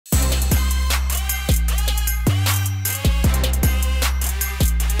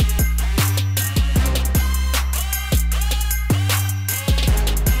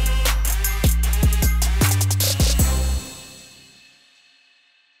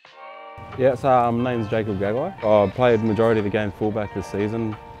Yeah, so my name's Gagai. I played majority of the game fullback this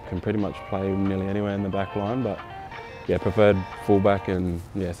season. Can pretty much play nearly anywhere in the back line, but yeah, preferred fullback and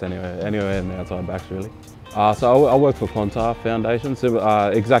yes, anywhere in the outside backs really. So I work for Clontarf Foundation, so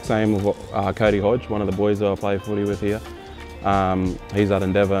exact same with Cody Hodge, one of the boys that I play footy with here. He's at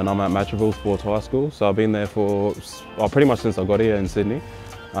Endeavour and I'm at Matraville Sports High School. So I've been there for pretty much since I got here in Sydney,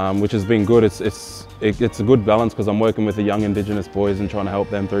 which has been good. It's a good balance because I'm working with the young Indigenous boys and trying to help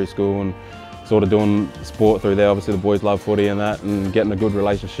them through school and sort of doing sport through there. Obviously the boys love footy and that, and getting a good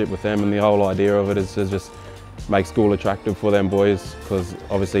relationship with them, and the whole idea of it is to just make school attractive for them boys, because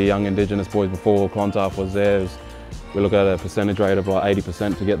obviously young Indigenous boys before Clontarf was there, we look at a percentage rate of like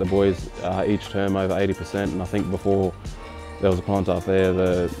 80% to get the boys each term over 80%, and I think before there was a Clontarf there,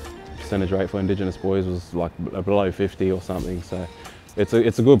 the percentage rate for Indigenous boys was like below 50 or something. So it's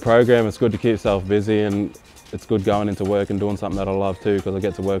a good program. It's good to keep yourself busy, and it's good going into work and doing something that I love too, because I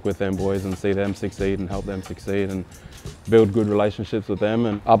get to work with them boys and see them succeed and help them succeed and build good relationships with them.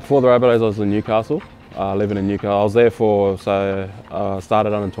 And before the Rabbitohs I was in Newcastle, living in Newcastle. I was there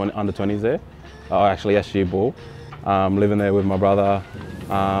started under 20s there, actually SG ball, living there with my brother.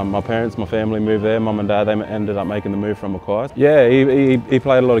 My parents, my family moved there. Mum and Dad, they ended up making the move from Mackay. Yeah, he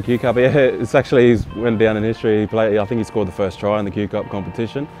played a lot of Q Cup. Yeah, it's actually, he went down in history. I think he scored the first try in the Q Cup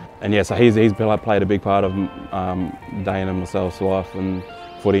competition. And yeah, so he's played a big part of Dane and myself's life and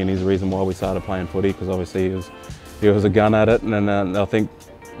footy, and he's the reason why we started playing footy, because obviously he was a gun at it, and then I think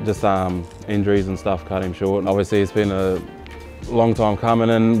just injuries and stuff cut him short. And obviously it's been a long time coming,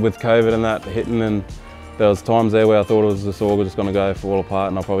 and with COVID and that hitting, and there was times there where I thought it was just all just going to fall apart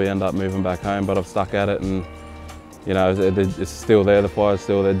and I'll probably end up moving back home, but I've stuck at it, and you know, it's still there, the fire's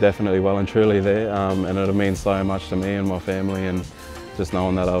still there, definitely well and truly there, and it means so much to me and my family, and just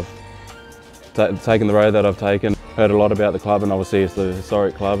knowing that I've taken the road that I've taken. Heard a lot about the club, and obviously it's a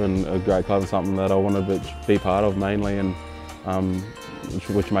historic club and a great club and something that I wanted to be part of mainly, and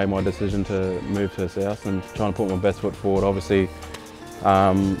which made my decision to move to the south and trying to put my best foot forward. Obviously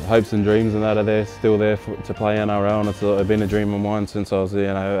hopes and dreams and that are there, still there to play NRL, and it's been a dream of mine since I was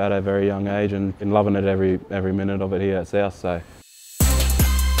at a very young age, and been loving it every minute of it here at South. So